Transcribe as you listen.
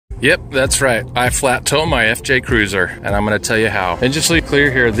Yep, that's right. I flat tow my FJ Cruiser, and I'm going to tell you how. And just to be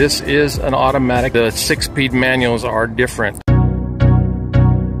clear here, this is an automatic. The 6-speed manuals are different.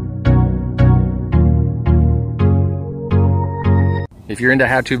 If you're into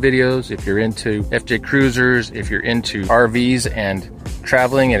how-to videos, if you're into FJ Cruisers, if you're into RVs and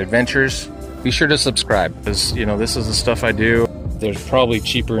traveling and adventures, be sure to subscribe, because, you know, this is the stuff I do. There's probably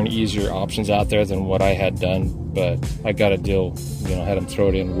cheaper and easier options out there than what I had done, but I got a deal, you know, had them throw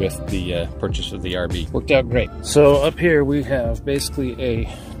it in with the purchase of the RV. Worked out great. So up here we have basically a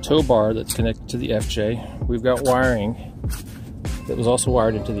tow bar that's connected to the FJ. We've got wiring that was also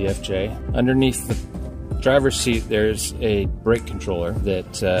wired into the FJ. Underneath the driver's seat, there's a brake controller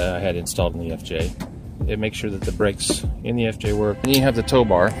that I had installed in the FJ. It makes sure that the brakes in the FJ work. And you have the tow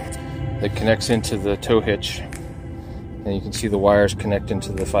bar that connects into the tow hitch. And you can see the wires connect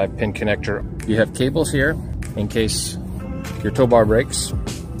into the 5-pin connector. You have cables here in case your tow bar breaks.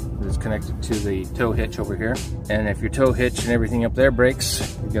 It's connected to the tow hitch over here. And if your tow hitch and everything up there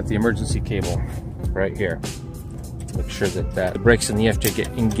breaks, you've got the emergency cable right here. Make sure that the brakes in the FJ get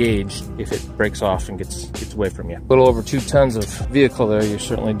engaged if it breaks off and gets away from you. A little over 2 tons of vehicle there, you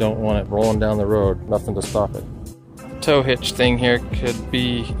certainly don't want it rolling down the road. Nothing to stop it. Tow hitch thing here could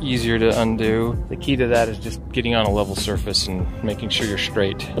be easier to undo. The key to that is just getting on a level surface and making sure you're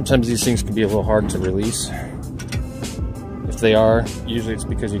straight. Sometimes these things can be a little hard to release. If they are, usually it's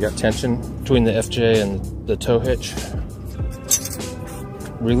because you got tension between the FJ and the tow hitch.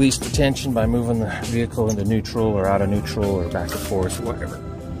 Release the tension by moving the vehicle into neutral or out of neutral or back and forth or whatever.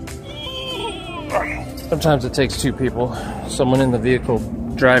 Sometimes it takes 2 people. Someone in the vehicle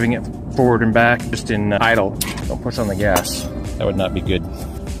driving it forward and back, just in idle. Don't push on the gas. That would not be good.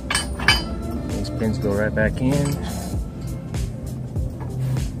 These pins go right back in.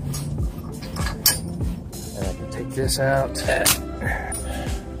 And I can take this out.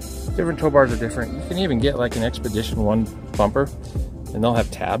 Different tow bars are different. You can even get like an Expedition 1 bumper, and they'll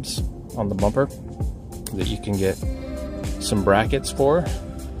have tabs on the bumper that you can get some brackets for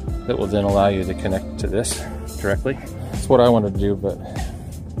that will then allow you to connect to this directly. That's what I wanted to do, but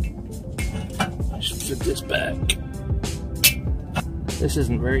I should fit this back. This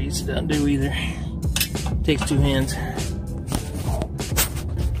isn't very easy to undo either. It takes 2 hands.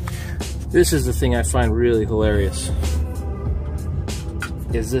 This is the thing I find really hilarious,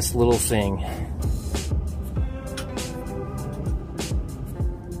 is this little thing.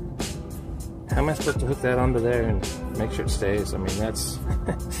 How am I supposed to hook that onto there and make sure it stays? I mean, that's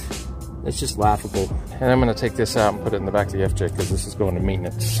it's just laughable. And I'm gonna take this out and put it in the back of the FJ because this is going to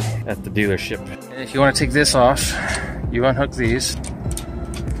maintenance at the dealership. And if you want to take this off, you unhook these.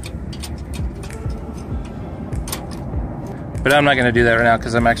 But I'm not gonna do that right now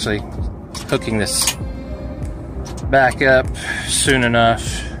because I'm actually hooking this back up soon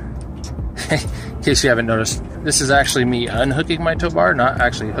enough. In case you haven't noticed, this is actually me unhooking my tow bar, not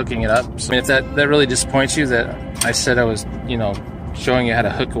actually hooking it up. So if that really disappoints you that I said I was, you know, showing you how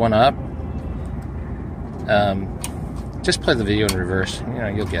to hook one up, just play the video in reverse. You know,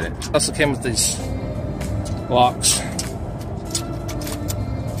 you'll get it. It also came with these locks.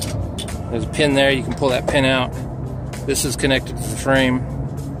 There's a pin there. You can pull that pin out. This is connected to the frame.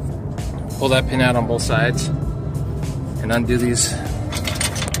 Pull that pin out on both sides and undo these.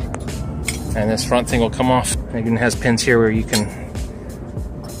 And this front thing will come off. It even has pins here where you can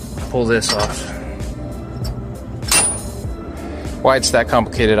pull this off. Why it's that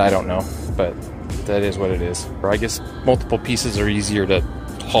complicated, I don't know, but that is what it is. Or I guess multiple pieces are easier to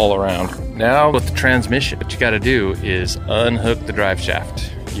haul around. Now with the transmission, what you gotta do is unhook the drive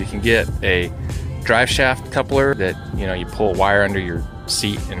shaft. You can get a drive shaft coupler that, you know, you pull a wire under your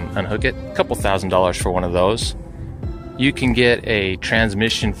seat and unhook it. A couple $1,000s for one of those. You can get a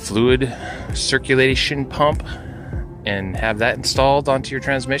transmission fluid circulation pump and have that installed onto your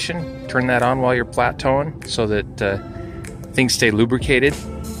transmission. Turn that on while you're flat towing so that things stay lubricated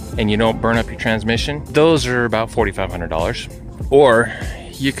and you don't burn up your transmission. Those are about $4,500. Or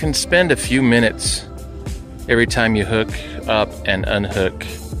you can spend a few minutes every time you hook up and unhook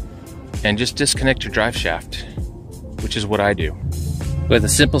and just disconnect your drive shaft, which is what I do. With a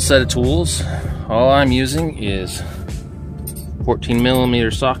simple set of tools, all I'm using is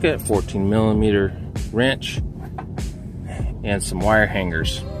 14mm socket, 14mm wrench, and some wire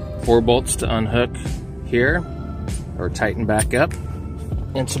hangers. 4 bolts to unhook here or tighten back up,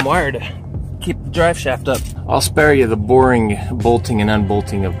 and some wire to keep the drive shaft up. I'll spare you the boring bolting and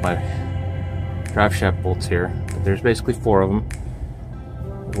unbolting of my drive shaft bolts here. But there's basically 4 of them.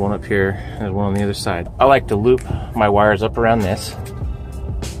 There's one up here, and there's one on the other side. I like to loop my wires up around this.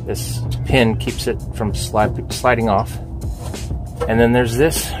 This pin keeps it from sliding off. And then there's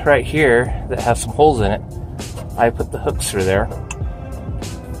this right here that has some holes in it. I put the hooks through there,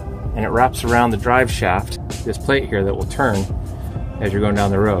 and it wraps around the drive shaft, this plate here that will turn as you're going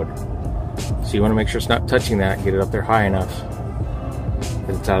down the road. So you want to make sure it's not touching that, get it up there high enough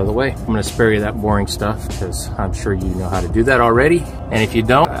that it's out of the way. I'm going to spare you that boring stuff because I'm sure you know how to do that already. And if you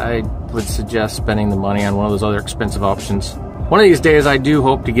don't, I would suggest spending the money on one of those other expensive options. One of these days I do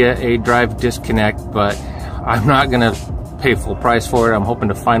hope to get a drive disconnect, but I'm not going to pay full price for it. I'm hoping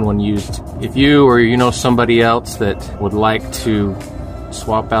to find one used. If you or you know somebody else that would like to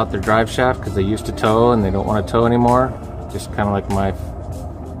swap out their drive shaft because they used to tow and they don't want to tow anymore, just kind of like my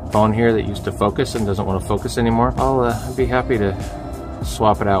phone here that used to focus and doesn't want to focus anymore, I'll be happy to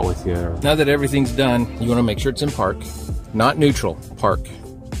swap it out with you. Now that everything's done, you want to make sure it's in park, not neutral, park.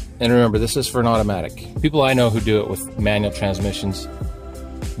 And remember, this is for an automatic. People I know who do it with manual transmissions,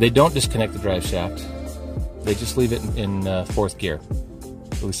 they don't disconnect the drive shaft. They just leave it in fourth gear.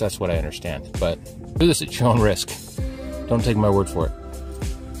 At least that's what I understand. But do this at your own risk. Don't take my word for it.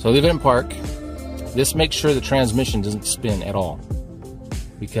 So leave it in park. This makes sure the transmission doesn't spin at all,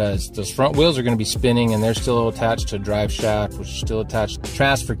 because those front wheels are going to be spinning and they're still attached to a drive shaft, which is still attached to the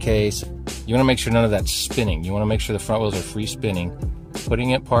transfer case. You want to make sure none of that's spinning. You want to make sure the front wheels are free spinning.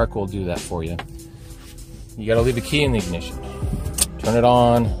 Putting it in park will do that for you. You got to leave the key in the ignition. Turn it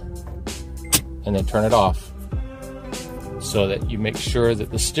on and then turn it off, so that you make sure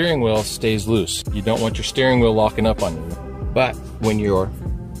that the steering wheel stays loose. You don't want your steering wheel locking up on you. But when you're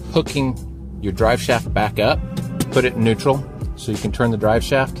hooking your drive shaft back up, put it in neutral so you can turn the drive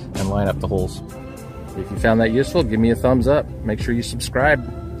shaft and line up the holes. If you found that useful, give me a thumbs up. Make sure you subscribe.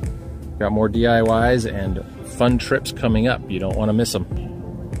 Got more DIYs and fun trips coming up. You don't want to miss them.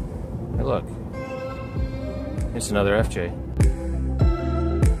 Hey, look. Here's another FJ.